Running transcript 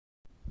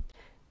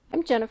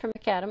I'm Jennifer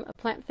McAdam, a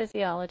plant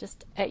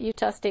physiologist at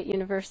Utah State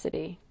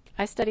University.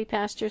 I study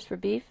pastures for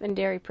beef and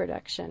dairy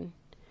production.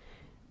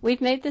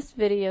 We've made this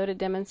video to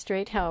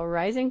demonstrate how a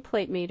rising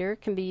plate meter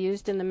can be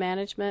used in the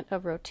management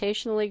of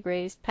rotationally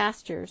grazed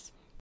pastures.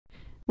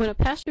 When a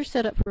pasture is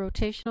set up for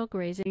rotational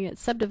grazing,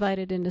 it's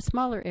subdivided into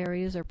smaller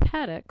areas or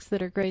paddocks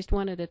that are grazed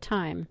one at a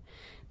time.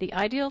 The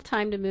ideal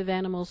time to move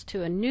animals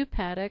to a new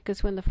paddock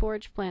is when the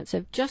forage plants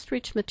have just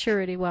reached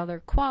maturity while their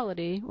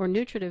quality or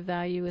nutritive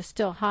value is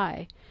still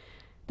high.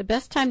 The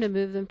best time to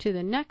move them to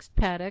the next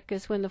paddock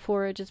is when the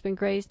forage has been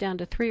grazed down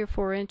to 3 or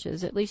 4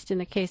 inches, at least in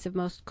the case of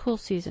most cool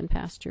season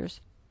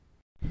pastures.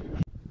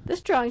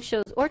 This drawing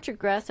shows orchard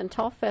grass and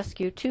tall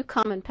fescue, two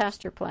common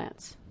pasture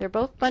plants. They're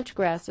both bunch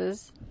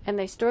grasses, and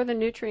they store the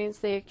nutrients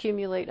they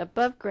accumulate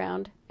above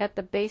ground at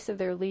the base of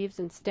their leaves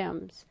and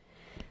stems.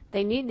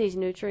 They need these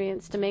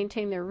nutrients to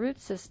maintain their root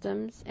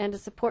systems and to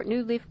support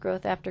new leaf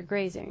growth after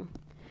grazing.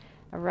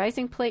 A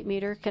rising plate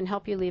meter can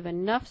help you leave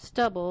enough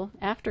stubble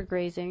after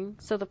grazing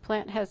so the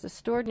plant has the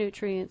stored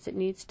nutrients it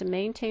needs to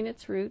maintain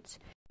its roots.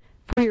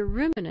 For your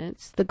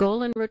ruminants, the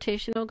goal in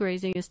rotational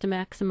grazing is to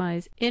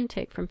maximize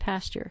intake from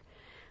pasture.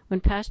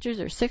 When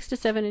pastures are 6 to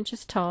 7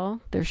 inches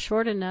tall, they're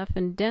short enough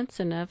and dense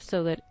enough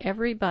so that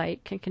every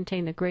bite can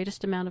contain the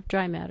greatest amount of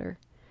dry matter.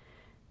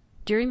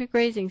 During the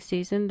grazing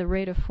season, the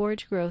rate of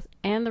forage growth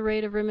and the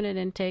rate of ruminant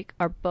intake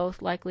are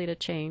both likely to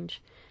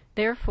change.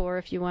 Therefore,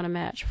 if you want to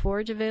match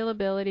forage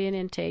availability and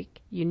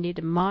intake, you need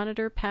to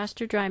monitor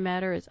pasture dry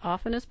matter as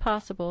often as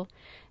possible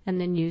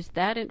and then use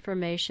that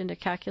information to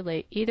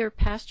calculate either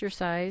pasture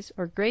size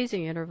or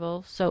grazing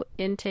interval so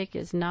intake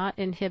is not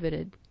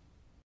inhibited.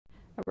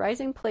 A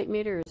rising plate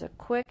meter is a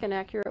quick and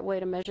accurate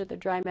way to measure the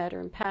dry matter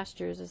in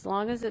pastures as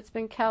long as it's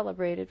been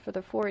calibrated for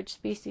the forage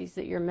species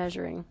that you're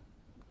measuring.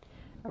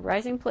 A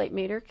rising plate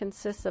meter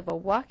consists of a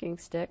walking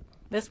stick,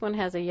 this one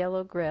has a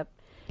yellow grip,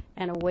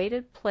 and a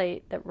weighted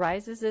plate that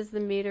rises as the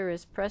meter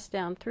is pressed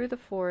down through the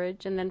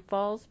forage and then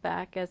falls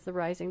back as the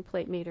rising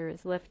plate meter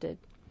is lifted.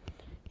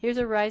 Here's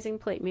a rising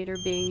plate meter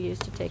being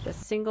used to take a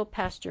single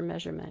pasture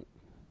measurement.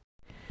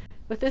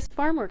 With this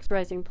FarmWorks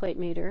rising plate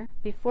meter,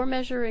 before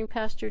measuring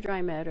pasture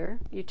dry matter,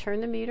 you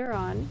turn the meter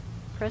on,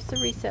 press the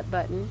reset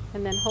button,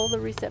 and then hold the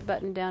reset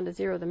button down to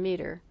zero the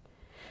meter.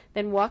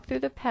 Then walk through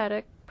the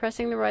paddock,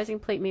 pressing the rising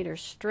plate meter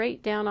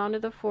straight down onto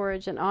the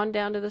forage and on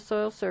down to the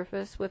soil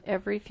surface with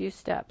every few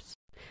steps.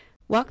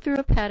 Walk through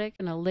a paddock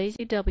in a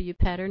lazy W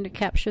pattern to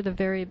capture the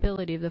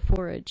variability of the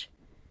forage.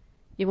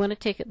 You want to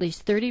take at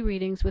least 30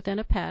 readings within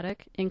a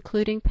paddock,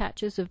 including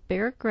patches of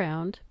bare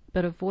ground,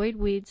 but avoid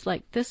weeds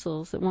like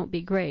thistles that won't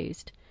be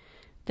grazed.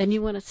 Then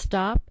you want to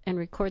stop and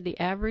record the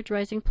average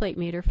rising plate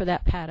meter for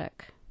that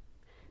paddock.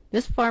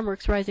 This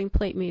FarmWorks rising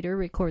plate meter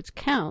records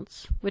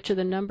counts, which are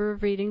the number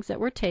of readings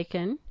that were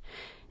taken.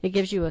 It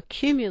gives you a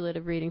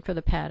cumulative reading for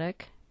the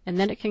paddock, and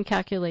then it can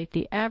calculate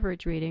the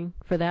average reading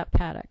for that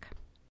paddock.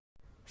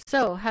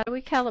 So, how do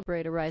we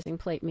calibrate a rising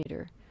plate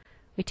meter?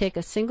 We take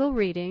a single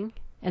reading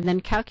and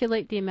then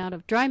calculate the amount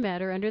of dry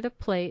matter under the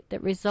plate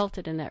that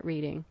resulted in that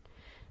reading.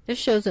 This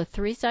shows a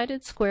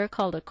 3-sided square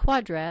called a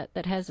quadrat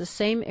that has the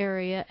same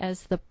area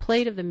as the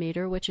plate of the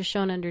meter, which is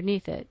shown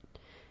underneath it.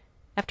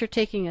 After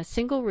taking a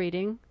single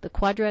reading, the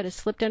quadrat is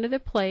slipped under the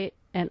plate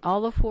and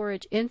all the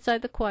forage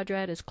inside the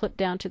quadrat is clipped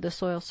down to the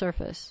soil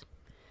surface.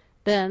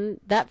 Then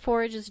that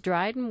forage is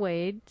dried and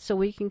weighed so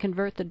we can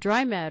convert the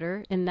dry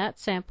matter in that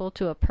sample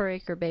to a per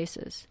acre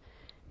basis.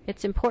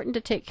 It's important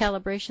to take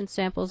calibration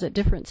samples at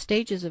different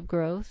stages of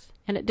growth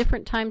and at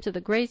different times of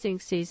the grazing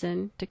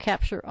season to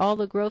capture all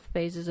the growth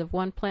phases of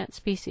one plant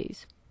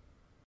species.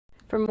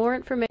 For more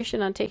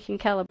information on taking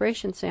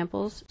calibration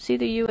samples, see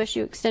the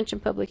USU Extension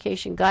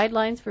publication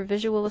Guidelines for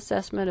Visual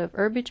Assessment of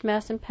Herbage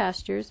Mass in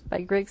Pastures by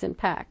Griggs and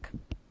Pack.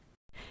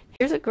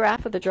 Here's a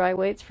graph of the dry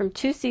weights from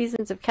 2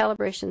 seasons of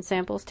calibration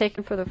samples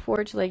taken for the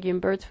forage legume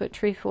birdsfoot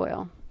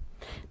trefoil.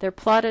 They're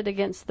plotted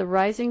against the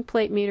rising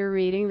plate meter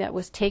reading that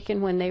was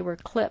taken when they were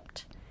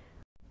clipped.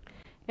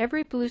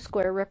 Every blue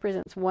square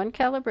represents one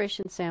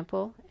calibration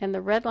sample, and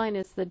the red line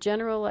is the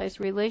generalized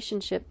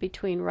relationship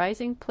between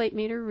rising plate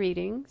meter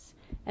readings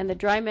and the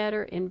dry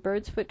matter in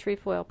birdsfoot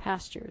trefoil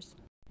pastures.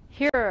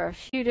 Here are a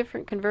few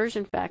different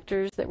conversion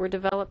factors that were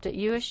developed at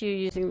USU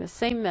using the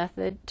same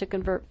method to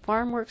convert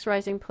FarmWorks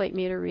rising plate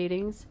meter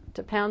readings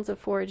to pounds of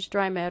forage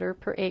dry matter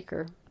per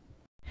acre.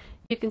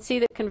 You can see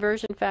that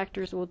conversion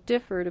factors will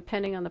differ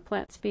depending on the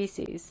plant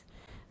species.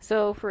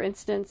 So, for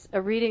instance,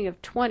 a reading of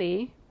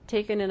 20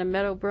 taken in a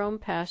meadow brome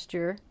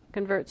pasture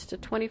converts to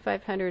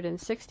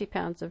 2,560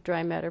 pounds of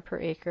dry matter per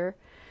acre,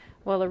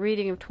 while a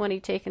reading of 20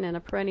 taken in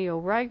a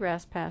perennial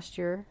ryegrass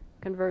pasture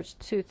converts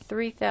to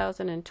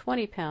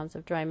 3,020 pounds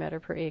of dry matter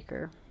per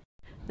acre.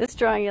 This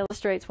drawing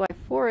illustrates why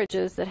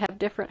forages that have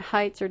different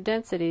heights or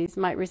densities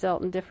might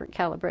result in different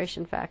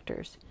calibration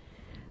factors.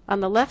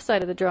 On the left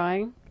side of the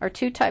drawing are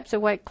 2 types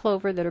of white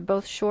clover that are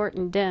both short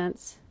and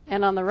dense,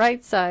 and on the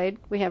right side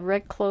we have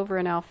red clover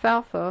and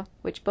alfalfa,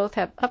 which both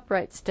have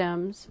upright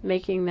stems,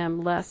 making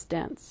them less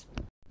dense.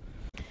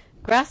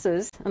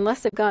 Grasses,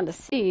 unless they've gone to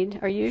seed,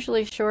 are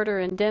usually shorter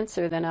and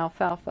denser than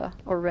alfalfa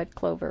or red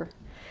clover.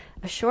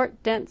 A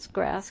short, dense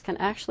grass can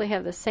actually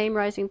have the same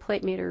rising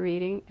plate meter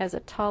reading as a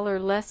taller,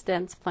 less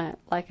dense plant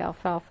like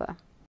alfalfa.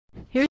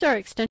 Here's our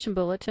extension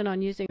bulletin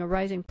on using a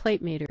rising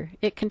plate meter.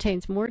 It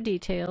contains more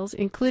details,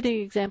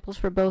 including examples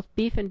for both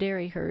beef and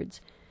dairy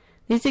herds.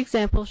 These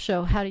examples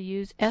show how to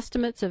use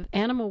estimates of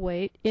animal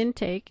weight,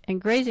 intake,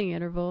 and grazing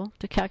interval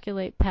to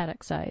calculate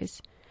paddock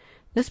size.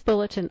 This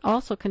bulletin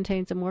also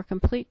contains a more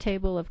complete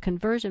table of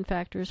conversion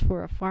factors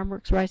for a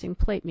FarmWorks rising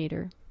plate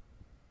meter.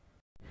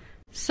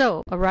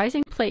 So, a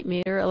rising plate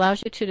meter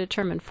allows you to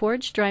determine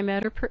forage dry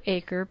matter per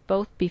acre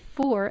both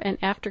before and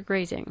after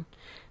grazing.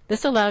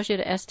 This allows you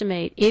to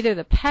estimate either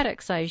the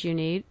paddock size you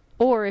need,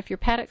 or if your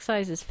paddock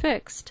size is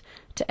fixed,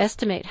 to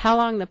estimate how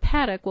long the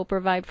paddock will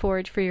provide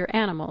forage for your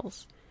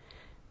animals.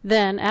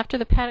 Then, after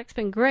the paddock's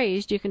been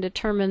grazed, you can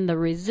determine the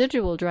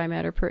residual dry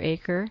matter per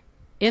acre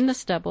in the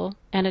stubble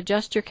and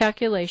adjust your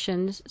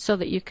calculations so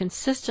that you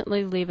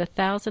consistently leave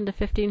 1,000 to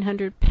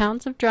 1,500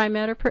 pounds of dry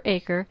matter per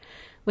acre,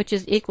 which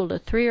is equal to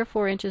 3 or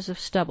 4 inches of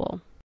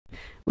stubble.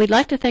 We'd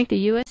like to thank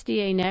the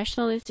USDA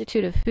National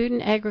Institute of Food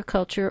and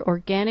Agriculture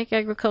Organic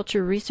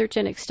Agriculture Research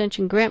and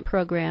Extension Grant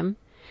Program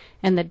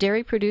and the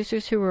dairy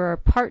producers who are our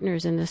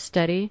partners in this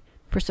study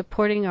for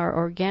supporting our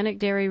organic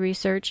dairy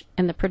research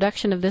and the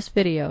production of this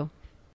video.